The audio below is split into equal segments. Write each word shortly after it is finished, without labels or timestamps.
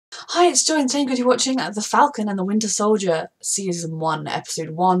Hi, it's Joy and thank you for watching The Falcon and the Winter Soldier Season 1, Episode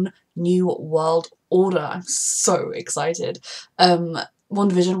 1, New World Order. I'm so excited.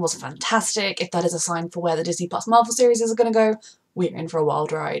 WandaVision was fantastic. If that is a sign for where the Disney Plus Marvel series is going to go, we're in for a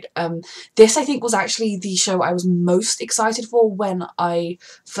wild ride. This, I think, was actually the show I was most excited for when I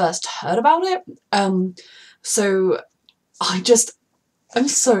first heard about it. I'm so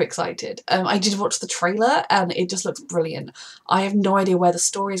excited. I did watch the trailer and it just looks brilliant. I have no idea where the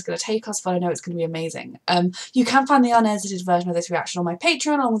story is going to take us, but I know it's going to be amazing. You can find the unedited version of this reaction on my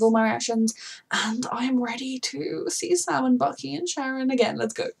Patreon along with all my reactions, and I'm ready to see Sam and Bucky and Sharon again.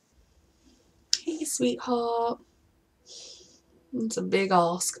 Let's go. Hey, sweetheart. It's a big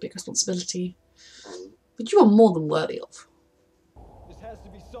ask, big responsibility, but you are more than worthy of. This has to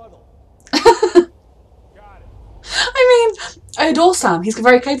be subtle. I mean, I adore Sam, he's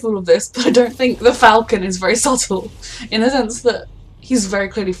very capable of this, but I don't think the Falcon is very subtle, in the sense that he's very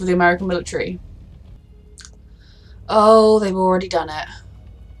clearly for the American military. Oh, they've already done it.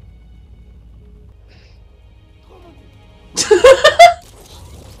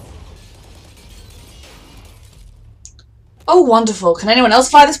 Oh, wonderful. Can anyone else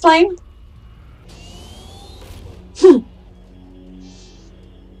fly this plane?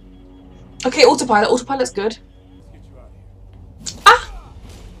 Okay, autopilot. Autopilot's good. Ah!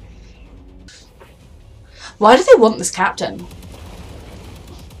 Why do they want this captain?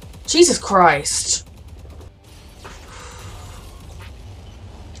 Jesus Christ.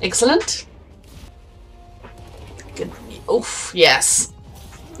 Excellent. Good. Oof, yes.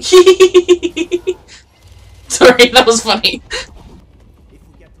 Sorry, that was funny. If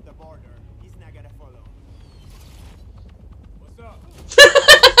we get to the border, he's not gonna follow. What's up?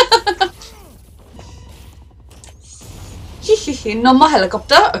 Normal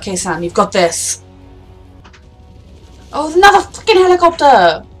helicopter? Okay, Sam, you've got this. Oh, another fucking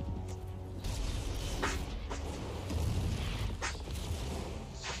helicopter!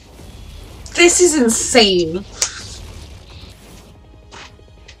 This is insane.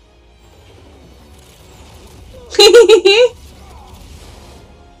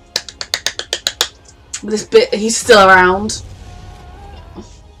 This bit, he's still around.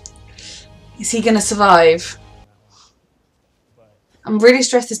 Is he gonna survive? I'm really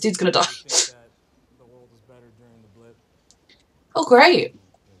stressed this dude's gonna die. Oh, great.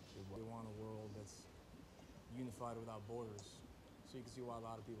 We want a world that's unified without borders. So you can see why a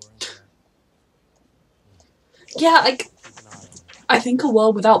lot of people are into that. Yeah, I think a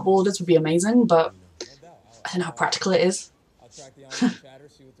world without borders would be amazing, but I don't know how practical it is.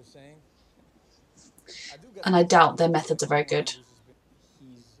 And I doubt their methods are very good.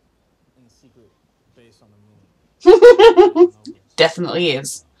 He's in the secret base on the moon. Definitely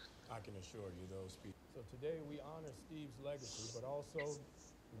is. I can assure you those people. So today we honor Steve's legacy, but also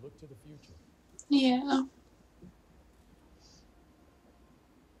look to the future. Yeah.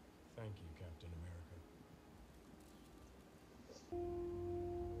 Thank you, Captain America.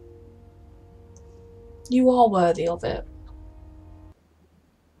 You are worthy of it.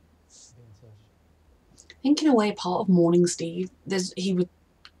 I think in a way part of mourning Steve, he would,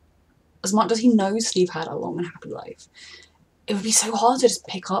 as much as he knows Steve had a long and happy life, it would be so hard to just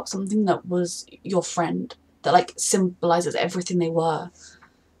pick up something that was your friend, that like symbolises everything they were.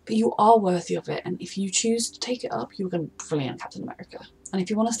 But you are worthy of it, and if you choose to take it up, you're going to be brilliant Captain America. And if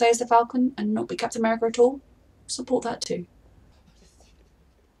you want to stay as the Falcon and not be Captain America at all, support that too.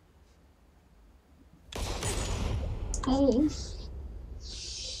 Oh.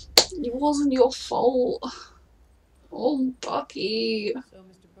 It wasn't your fault. Oh, Bucky. So,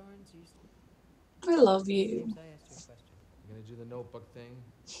 Mr. Barnes, I love you. I asked you a question. You're gonna do the notebook thing?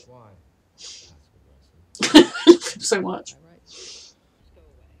 Why? I love him so much. All right. Go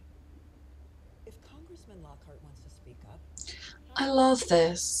away. If Congressman Lockhart wants to speak up, I love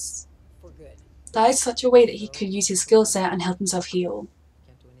this. for good. That is such a way that he could use his skill set and help himself heal.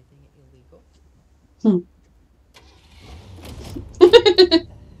 Can't do anything illegal.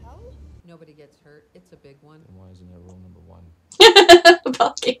 Hell? Nobody gets hurt. It's a big one. Then why isn't that rule number one?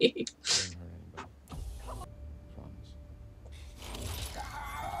 Bucky. Didn't hurt anybody. Promise.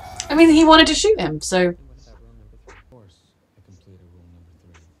 I mean, he wanted to shoot him, so... And what about rule number 3? Of course, I completed rule number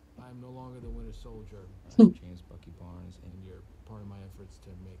 3. I am no longer the Winter Soldier. I have changed Bucky Barnes, and you're part of my efforts to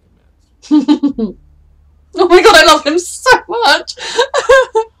make amends. Oh my god, I love him so much!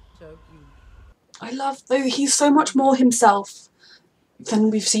 So, you I love, though, he's so much more himself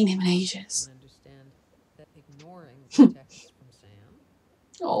than we've seen him in ages. can understand that ignoring the texts from Sam.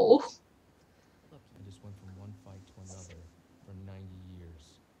 Oh. Look, I just went from one fight to another for 90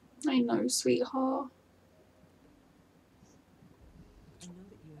 years. I know, sweetheart. I know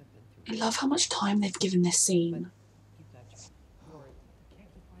that you have been I love how much time they've given this scene. Keep that track. Yuri, you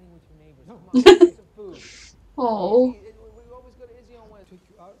can't keep fighting with your neighbors. Come on, let's get some food. Oh, Izzy, we always go to Izzy on Wednesday. Take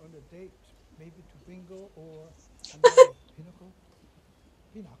you out on a date, maybe to bingo or another pinnacle.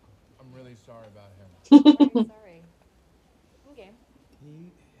 Pinnacle. I'm really sorry about him. Very sorry. I'm game.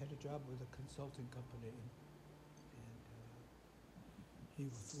 He had a job with a consulting company, and he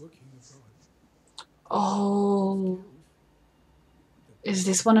was working abroad. oh. Is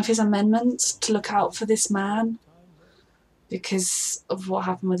this one of his amendments to look out for this man because of what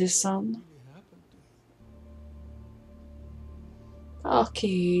happened with his son? Really happened to him.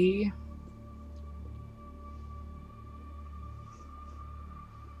 Fucky.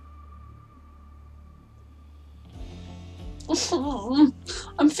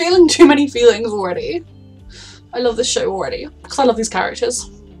 I'm feeling too many feelings already. I love this show already because I love these characters.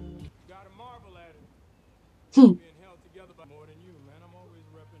 Gotta marvel at it. Hmm. Being held together by more than you, man. I'm always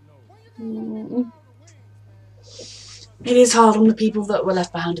repping those. It is hard on the people that were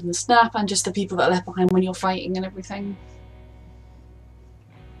left behind in the snap and just the people that are left behind when you're fighting and everything.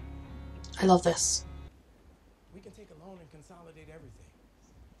 I love this. We can take a loan and consolidate everything.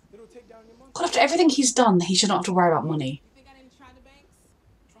 It'll take down your money. God, after everything he's done, he should not have to worry about money. You think I didn't try the banks?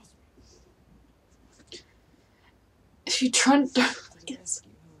 Trust me. If you try and... Yes.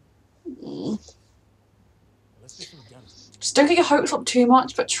 Let's get some done. Just don't get your hopes up too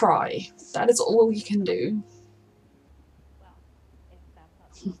much, but try. That is all you can do. Well, if that's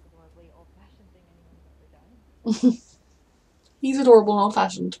not the most adorably old-fashioned thing anyone's ever done. He's adorable and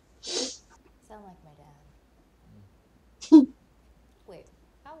old-fashioned. Sound like my dad. Wait,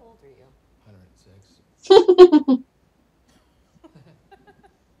 how old are you? 106. I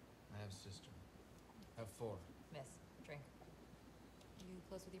have a sister. I have 4. Miss, drink. You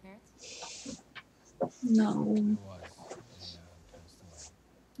close with your parents? No. I was. They passed away.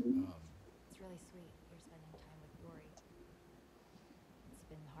 It's really sweet you're spending time with Yuri. It's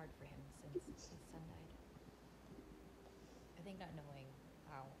been hard for him since his son died. I think not knowing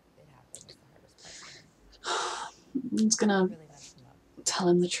how it happened is the hardest part for him. I'm just gonna It really messed him up. tell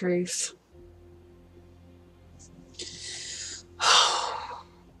him the truth. How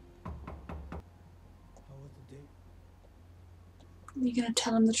was the date? You're gonna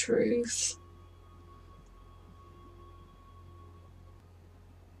tell him the truth.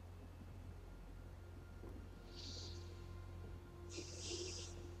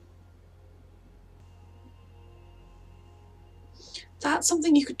 That's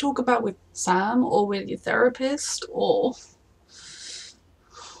something you could talk about with Sam or with your therapist or...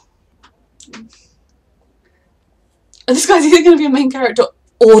 And this guy's either going to be a main character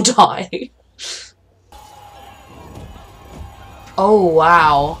or die. Oh,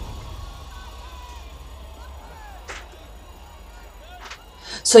 wow.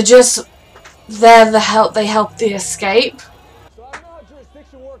 So just... they're the help, they help the escape. So I don't know how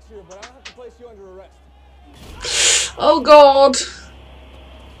jurisdiction works here, but I have to place you under arrest. Oh god.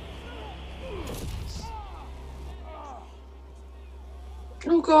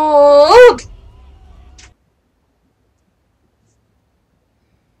 Oh god.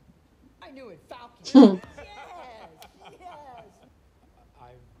 I knew it, Falcon. Hmm. Yes.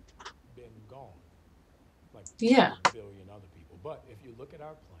 I've been gone. Like Yeah. 2 billion other people. But if you look at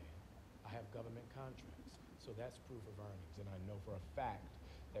our plan, I have government contracts. So that's proof of earnings. And I know for a fact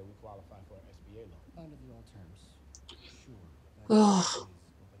that we qualify for an SBA loan. Under the old terms, sure. Ugh. But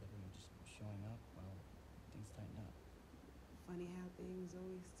with everyone just showing up, well, things tighten up. Funny how things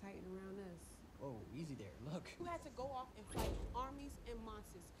always tighten around us. Whoa, easy there. Look. You had to go off and fight armies and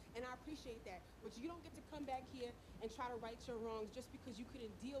monsters, and I appreciate that. But you don't get to come back here and try to right your wrongs just because you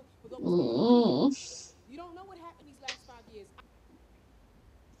couldn't deal with what was going on. You don't know what happened these last 5 years.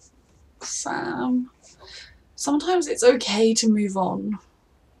 Sam. Sometimes it's okay to move on.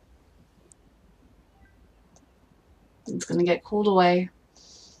 It's gonna get called away.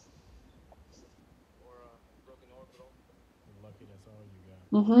 Or broken orbital. You're lucky that's all you got.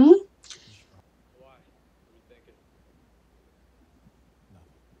 Mm-hmm. Why? What are you thinking?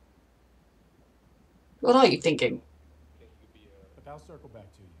 Nothing. What are you thinking? Think you could be But I'll circle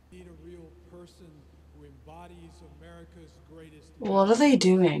back to you. Need a real person who embodies America's greatest. What are they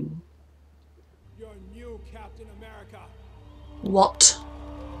doing? You're new Captain America. What?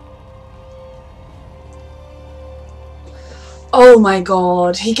 Oh my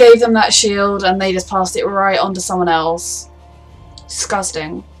god. He gave them that shield and they just passed it right on to someone else.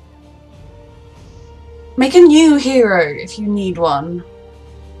 Disgusting. Make a new hero if you need one.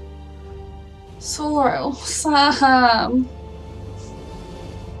 Sorrel. Sam.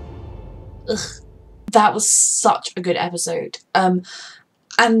 Ugh. That was such a good episode.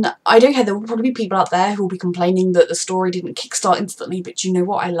 And I don't care, there will probably be people out there who will be complaining that the story didn't kickstart instantly, but you know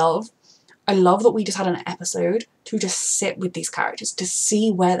what I love? I love that we just had an episode to just sit with these characters, to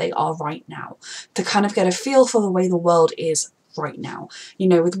see where they are right now, to kind of get a feel for the way the world is right now. You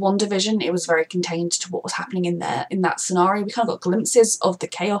know, with WandaVision, it was very contained to what was happening in there, in that scenario. We kind of got glimpses of the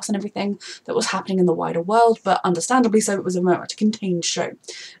chaos and everything that was happening in the wider world, but understandably so, it was a very much a contained show.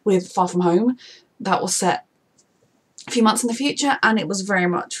 With Far From Home, that was set a few months in the future, and it was very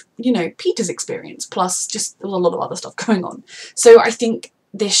much, you know, Peter's experience, plus just a lot of other stuff going on. So I think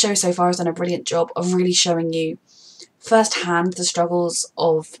this show so far has done a brilliant job of really showing you firsthand the struggles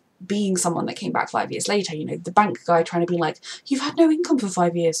of being someone that came back 5 years later. You know, the bank guy trying to be like, you've had no income for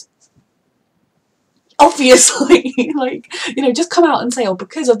 5 years. Obviously, like, you know, just come out and say, oh,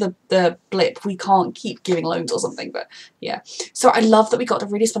 because of the blip, we can't keep giving loans or something. But yeah, so I love that we got to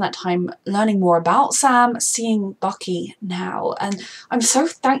really spend that time learning more about Sam, seeing Bucky now. And I'm so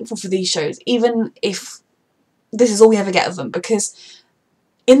thankful for these shows, even if this is all we ever get of them, because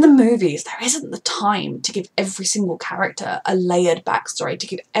in the movies, there isn't the time to give every single character a layered backstory, to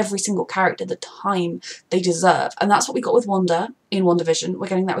give every single character the time they deserve. And that's what we got with Wanda in WandaVision. We're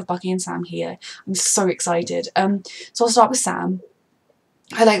getting that with Bucky and Sam here. I'm so excited. So I'll start with Sam.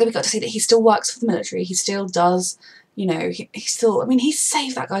 I like that we got to see that he still works for the military. He still does, you know, he still, I mean, he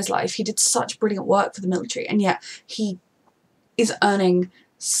saved that guy's life. He did such brilliant work for the military. And yet he is earning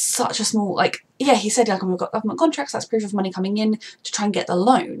such a small, like, yeah, he said, like, we've got government contracts, that's proof of money coming in to try and get the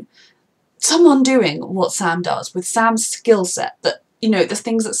loan. Someone doing what Sam does, with Sam's skill set, that, you know, the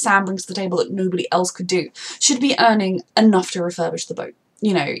things that Sam brings to the table that nobody else could do, should be earning enough to refurbish the boat.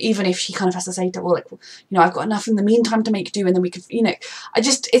 You know, even if she kind of has to say to, well, like, you know, I've got enough in the meantime to make do, and then we could, you know,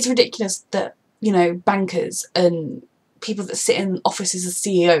 it's ridiculous that, you know, bankers and people that sit in offices as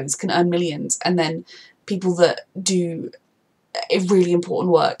CEOs can earn millions, and then people that do really important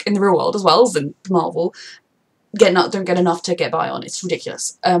work in the real world as well as in Marvel don't get enough to get by on. It's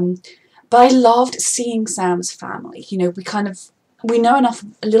ridiculous. But I loved seeing Sam's family. You know, we know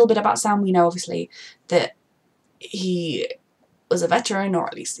a little bit about Sam. We know obviously that he was a veteran, or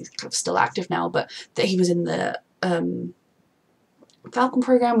at least he's kind of still active now, but that he was in the Falcon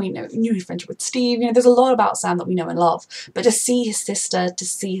program. We knew his friendship with Steve. You know, there's a lot about Sam that we know and love. But to see his sister, to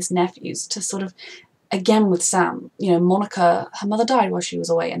see his nephews, to sort of, again with Sam, you know, Monica, her mother died while she was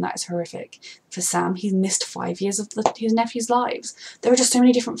away, and that is horrific. For Sam, he's missed 5 years of his nephew's lives. There are just so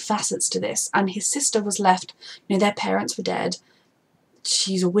many different facets to this, and his sister was left, you know, their parents were dead.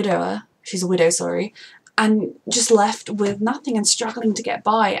 She's a widow, sorry, and just left with nothing and struggling to get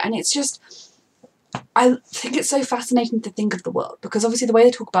by. And it's just, I think it's so fascinating to think of the world, because obviously the way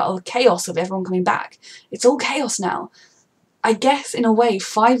they talk about all the chaos of everyone coming back, it's all chaos now. I guess, in a way,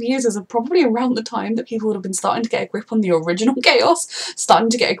 5 years is probably around the time that people would have been starting to get a grip on the original chaos, starting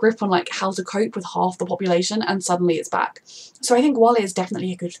to get a grip on, like, how to cope with half the population, and suddenly it's back. So I think while it is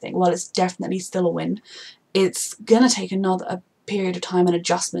definitely a good thing, while it's definitely still a win, it's gonna take a period of time and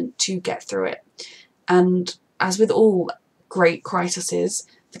adjustment to get through it. And as with all great crises,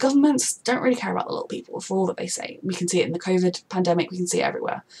 the governments don't really care about the little people, for all that they say. We can see it in the COVID pandemic, we can see it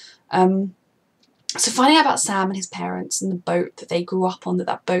everywhere. So finding out about Sam and his parents and the boat that they grew up on,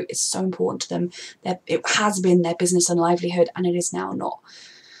 that boat is so important to them. It has been their business and livelihood, and it is now not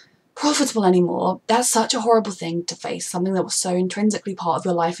profitable anymore. That's such a horrible thing to face, something that was so intrinsically part of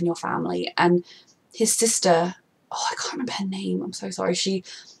your life and your family. And his sister, oh, I can't remember her name, I'm so sorry, she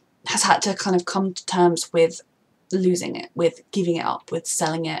has had to kind of come to terms with losing it, with giving it up, with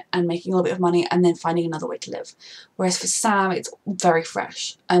selling it and making a little bit of money and then finding another way to live. Whereas for Sam, it's very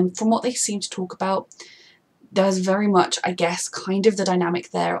fresh. From what they seem to talk about, there's very much, I guess, kind of the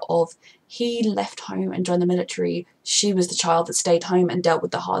dynamic there of he left home and joined the military. She was the child that stayed home and dealt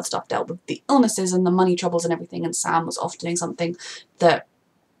with the hard stuff, dealt with the illnesses and the money troubles and everything, and Sam was off doing something that,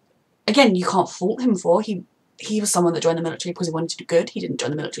 again, you can't fault him for. He was someone that joined the military because he wanted to do good. He didn't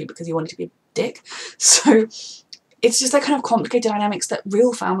join the military because he wanted to be a dick. So it's just that kind of complicated dynamics that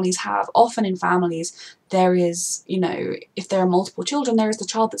real families have. Often in families, there is, you know, if there are multiple children, there is the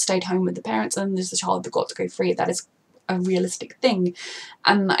child that stayed home with the parents and there's the child that got to go free. That is a realistic thing.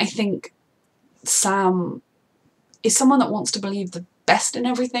 And I think Sam is someone that wants to believe the best in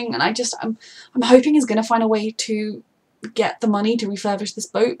everything. And I'm hoping he's going to find a way to get the money to refurbish this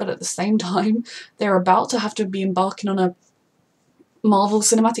boat. But at the same time, they're about to have to be embarking on a Marvel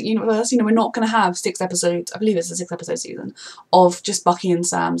Cinematic Universe. You know, we're not going to have 6 episodes, I believe it's a 6-episode season, of just Bucky and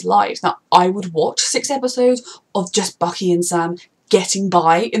Sam's lives. Now, I would watch 6 episodes of just Bucky and Sam getting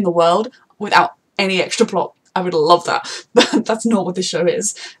by in the world without any extra plot. I would love that, but that's not what the show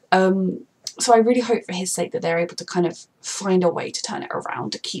is. So I really hope for his sake that they're able to kind of find a way to turn it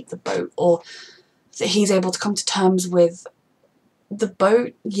around, to keep the boat, or that he's able to come to terms with the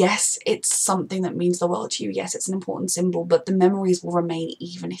boat. Yes, it's something that means the world to you. Yes, it's an important symbol, but the memories will remain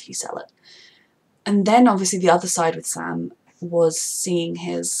even if you sell it. And then obviously the other side with Sam was seeing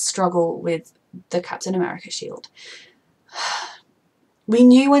his struggle with the Captain America shield. We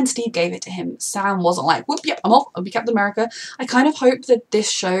knew when Steve gave it to him, Sam wasn't like, whoop, yep, I'm off, I'll be Captain America. I kind of hope that this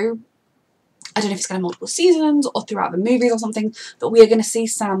show, I don't know if it's going to have multiple seasons or throughout the movies or something, but we are going to see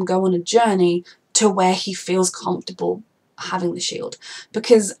Sam go on a journey to where he feels comfortable having the shield.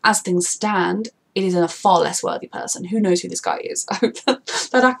 Because as things stand, it is a far less worthy person. Who knows who this guy is? I hope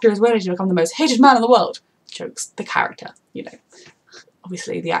that actor is ready to become the most hated man in the world. Jokes. The character, you know.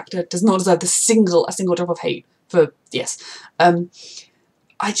 Obviously, the actor does not deserve a single drop of hate for, yes.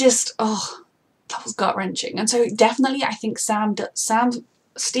 I just, oh, that was gut-wrenching. And so definitely I think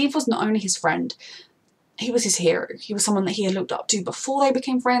Steve was not only his friend, he was his hero. He was someone that he had looked up to before they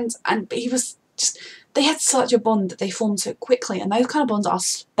became friends, and he was just, they had such a bond that they formed so quickly, and those kind of bonds are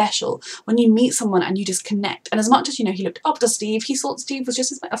special when you meet someone and you just connect. And as much as, you know, he looked up to Steve, he thought Steve was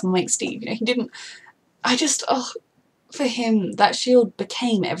just his mate Steve, you know, he didn't, I just, oh, for him, that shield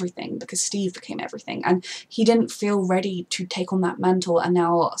became everything because Steve became everything, and he didn't feel ready to take on that mantle, and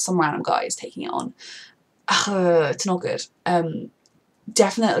now some random guy is taking it on. It's not good.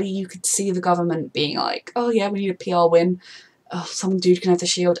 Definitely you could see the government being like, oh yeah, we need a PR win. Oh, some dude can have the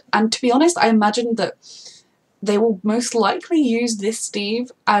shield. And to be honest, I imagine that they will most likely use this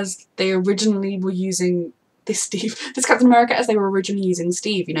Steve as they originally were using this Captain America as they were originally using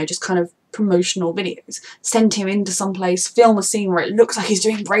Steve, you know, just kind of promotional videos. Send him into some place, film a scene where it looks like he's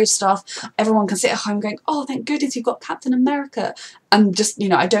doing brave stuff. Everyone can sit at home going, oh, thank goodness you've got Captain America. And just, you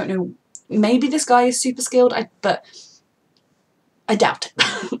know, I don't know, maybe this guy is super skilled, but I doubt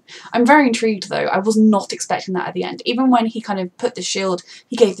it. I'm very intrigued though. I was not expecting that at the end. Even when he kind of put the shield,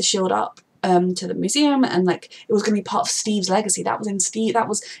 he gave the shield up to the museum, and like it was going to be part of Steve's legacy. That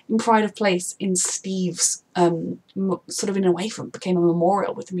was in pride of place in Steve's sort of in a way became a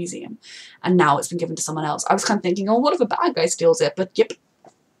memorial with the museum, and now it's been given to someone else. I was kind of thinking, oh, what if a bad guy steals it? But yep,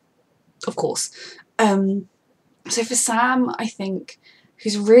 of course. So for Sam, I think,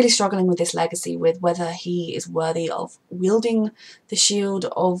 who's really struggling with this legacy, with whether he is worthy of wielding the shield,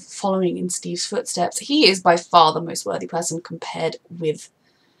 of following in Steve's footsteps, he is by far the most worthy person compared with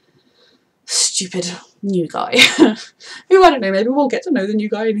stupid new guy who, I don't know, maybe we'll get to know the new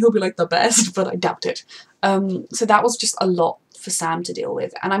guy and he'll be like the best, but I doubt it. So that was just a lot for Sam to deal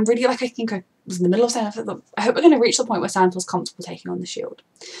with, and I'm really, like, I think I was in the middle of saying, I hope we're going to reach the point where Sam feels comfortable taking on the shield.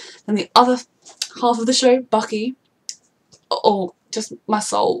 Then the other half of the show, Bucky, oh, just my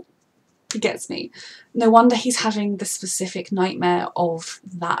soul, he gets me. No wonder he's having the specific nightmare of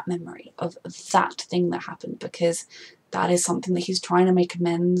that memory, of that thing that happened, because that is something that he's trying to make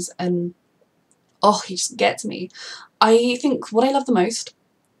amends, and oh, he just gets me. I think what I love the most,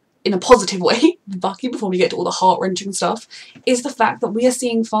 in a positive way, Bucky, before we get to all the heart-wrenching stuff, is the fact that we are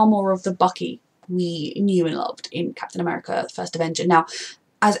seeing far more of the Bucky we knew and loved in Captain America: The First Avenger. Now,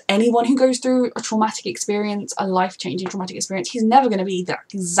 as anyone who goes through a traumatic experience, a life-changing traumatic experience, he's never going to be that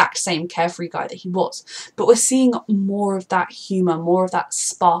exact same carefree guy that he was. But we're seeing more of that humour, more of that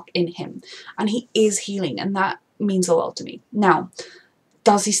spark in him. And he is healing, and that means the world to me. Now,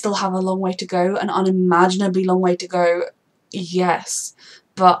 does he still have a long way to go? An unimaginably long way to go? Yes.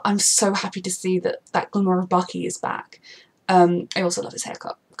 But I'm so happy to see that that glimmer of Bucky is back. I also love his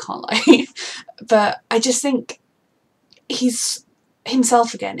haircut, can't lie. But I just think he's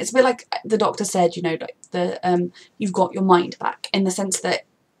himself again. It's a bit like the doctor said, you know, like you've got your mind back, in the sense that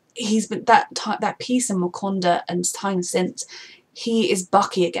he's been that peace in Wakanda and time since. He is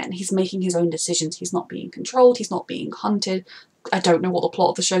Bucky again. He's making his own decisions. He's not being controlled. He's not being hunted. I don't know what the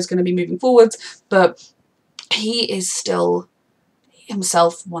plot of the show is going to be moving forwards, but he is still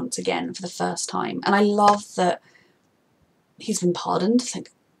himself once again for the first time. And I love that he's been pardoned, thank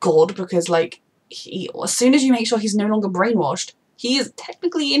God, because like as soon as you make sure he's no longer brainwashed, he is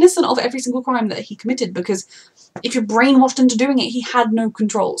technically innocent of every single crime that he committed, because if you're brainwashed into doing it, he had no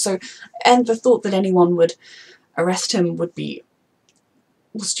control. So, and the thought that anyone would arrest him was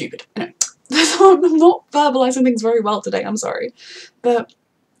stupid. Anyway, I'm not verbalising things very well today, I'm sorry. But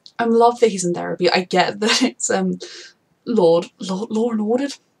I love that he's in therapy. I get that it's law and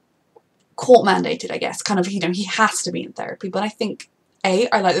ordered, court mandated, I guess, kind of, you know, he has to be in therapy. But I think, I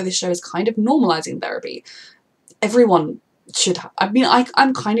like that this show is kind of normalising therapy. Everyone should have. I mean,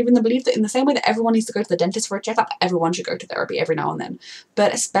 I'm kind of in the belief that in the same way that everyone needs to go to the dentist for a checkup, everyone should go to therapy every now and then.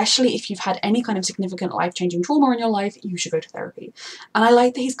 But especially if you've had any kind of significant life-changing trauma in your life, you should go to therapy. And I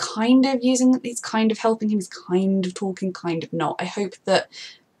like that he's kind of helping him, he's kind of talking, kind of not. I hope that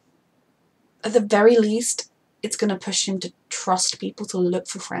at the very least, it's going to push him to trust people, to look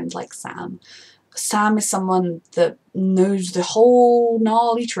for friends like Sam. Sam is someone that knows the whole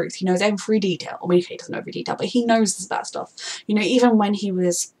gnarly truth. He knows every detail. I mean, he doesn't know every detail, but he knows that stuff. You know, even when he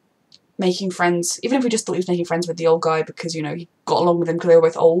was making friends, even if we just thought he was making friends with the old guy because, you know, he got along with him because they were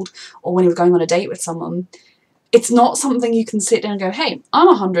both old, or when he was going on a date with someone, it's not something you can sit down and go, hey, I'm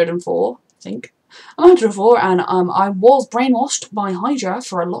 104, I think. I'm 104 and I was brainwashed by Hydra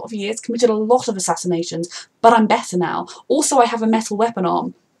for a lot of years, committed a lot of assassinations, but I'm better now. Also, I have a metal weapon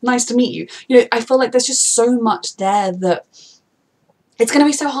arm. Nice to meet you. You know, I feel like there's just so much there that it's going to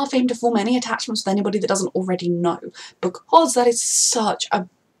be so hard for him to form any attachments with anybody that doesn't already know, because that is such a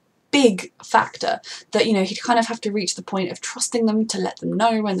big factor that, you know, he'd kind of have to reach the point of trusting them to let them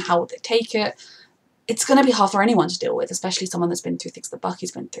know and how would they take it. It's going to be hard for anyone to deal with, especially someone that's been through things that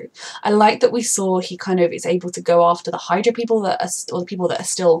Bucky's been through. I like that we saw he kind of is able to go after the Hydra people that are, or the people that are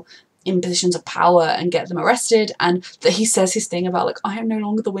still in positions of power and get them arrested, and that he says his thing about like, I am no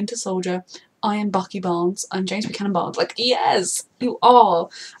longer the Winter Soldier, I am Bucky Barnes, I'm James Buchanan Barnes. Like, yes, you are.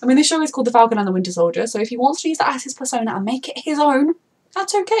 I mean, this show is called The Falcon and the Winter Soldier, so if he wants to use that as his persona and make it his own,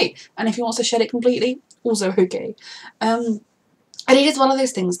 that's okay. And if he wants to shed it completely, also okay. And it is one of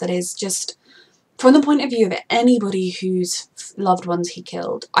those things that is just, from the point of view of anybody whose loved ones he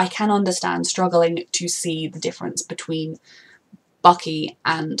killed, I can understand struggling to see the difference between Bucky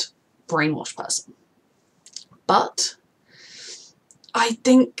and brainwashed person. But I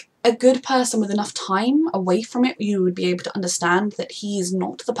think a good person with enough time away from it, you would be able to understand that he is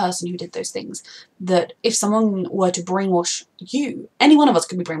not the person who did those things. That if someone were to brainwash you, any one of us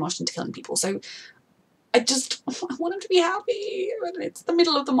could be brainwashed into killing people. So I want him to be happy. It's the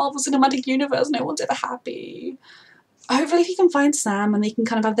middle of the Marvel Cinematic Universe, no one's ever happy. Hopefully if he can find Sam and they can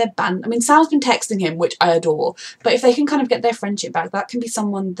kind of have their band. I mean, Sam's been texting him, which I adore, but if they can kind of get their friendship back, that can be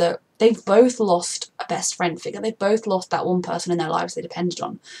someone that they've both lost a best friend figure. They've both lost that one person in their lives they depended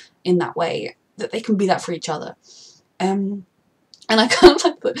on in that way, that they can be that for each other. And I kind of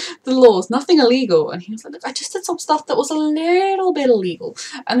like the laws, nothing illegal. And he was like, look, I just did some stuff that was a little bit illegal.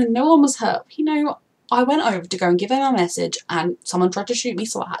 And then no one was hurt. You know, I went over to go and give him a message and someone tried to shoot me,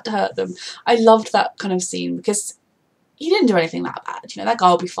 so I had to hurt them. I loved that kind of scene because he didn't do anything that bad. You know, that guy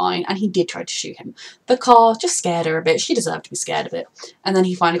will be fine. And he did try to shoot him. The car just scared her a bit. She deserved to be scared of it. And then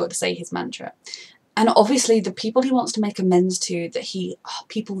he finally got to say his mantra. And obviously the people he wants to make amends to,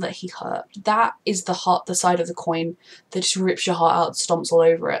 people that he hurt, that is the side of the coin that just rips your heart out, stomps all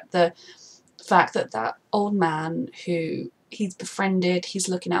over it. The fact that that old man who he's befriended, he's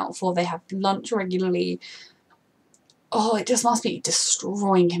looking out for, they have lunch regularly. Oh, it just must be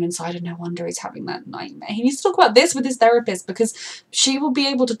destroying him inside, and no wonder he's having that nightmare. He needs to talk about this with his therapist, because she will be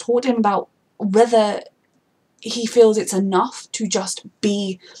able to talk to him about whether he feels it's enough to just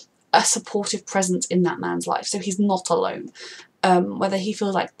be a supportive presence in that man's life, so he's not alone. Whether he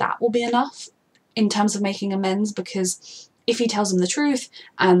feels like that will be enough in terms of making amends, because if he tells him the truth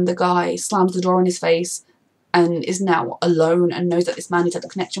and the guy slams the door in his face and is now alone and knows that this man he's had a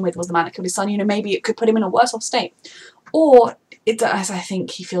connection with was the man that killed his son, you know, maybe it could put him in a worse off state. Or, as I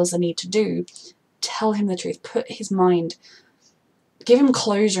think he feels the need to do, tell him the truth, put his mind, give him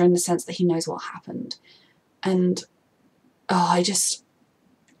closure in the sense that he knows what happened. And, oh, it's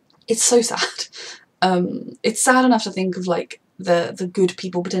so sad. It's sad enough to think of, like, the good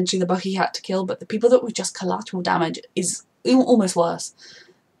people potentially that Bucky had to kill, but the people that were just collateral damage is almost worse.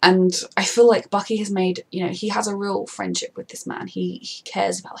 And I feel like Bucky has made, you know, he has a real friendship with this man. He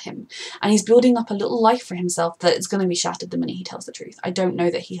cares about him. And he's building up a little life for himself that is going to be shattered the minute he tells the truth. I don't know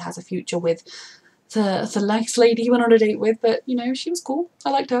that he has a future with the nice lady he went on a date with, but, you know, she was cool.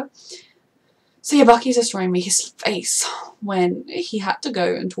 I liked her. So yeah, Bucky's destroying me. His face when he had to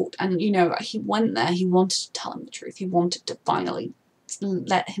go and talk. And, you know, he went there. He wanted to tell him the truth. He wanted to finally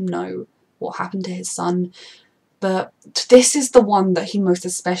let him know what happened to his son. But this is the one that he most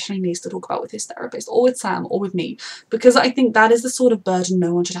especially needs to talk about with his therapist, or with Sam, or with me, because I think that is the sort of burden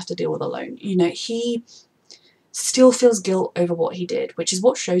no one should have to deal with alone. You know, he still feels guilt over what he did, which is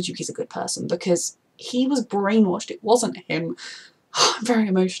what shows you he's a good person, because he was brainwashed. It wasn't him. I'm very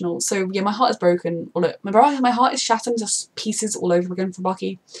emotional. So yeah, my heart is broken. Look, my heart is shattered into pieces all over again for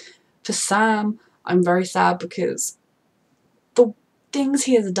Bucky. For Sam, I'm very sad because the things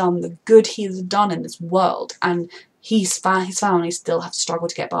he has done, the good he has done in this world, and his family still have to struggle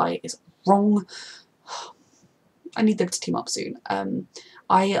to get by, is wrong. I need them to team up soon.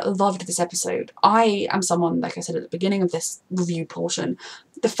 I loved this episode. I am someone, like I said at the beginning of this review portion,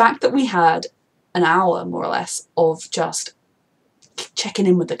 the fact that we had an hour, more or less, of just checking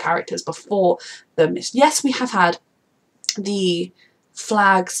in with the characters before the mission. Yes, we have had the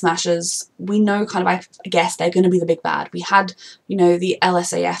flag smashers. We know kind of, I guess, they're going to be the big bad. We had, you know, the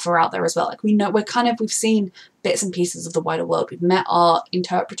LSAF are out there as well. Like, we know, we've seen bits and pieces of the wider world. We've met our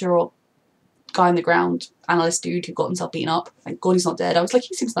interpreter or guy on the ground, analyst dude who got himself beaten up. Thank God he's not dead. I was like,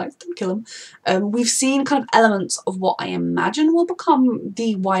 he seems nice, don't kill him. We've seen kind of elements of what I imagine will become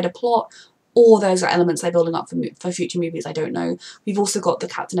the wider plot, or those are elements they're building up for future movies, I don't know. We've also got the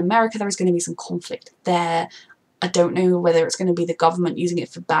Captain America. There is going to be some conflict there. I don't know whether it's going to be the government using it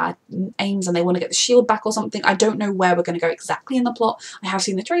for bad aims and they want to get the shield back or something. I don't know where we're going to go exactly in the plot. I have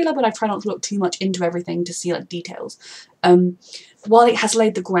seen the trailer, but I try not to look too much into everything to see like details. While it has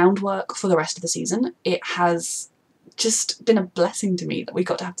laid the groundwork for the rest of the season, it has just been a blessing to me that we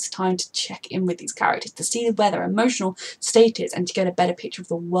got to have this time to check in with these characters, to see where their emotional state is and to get a better picture of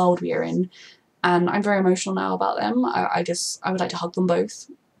the world we are in. And I'm very emotional now about them. I would like to hug them both.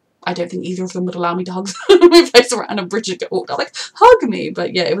 I don't think either of them would allow me to hug them if I saw Anna Bridget get walked out, like, hug me!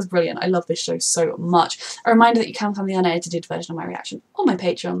 But yeah, it was brilliant. I love this show so much. A reminder that you can find the unedited version of my reaction on my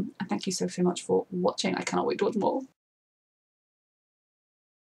Patreon. And thank you so much for watching. I cannot wait to watch more.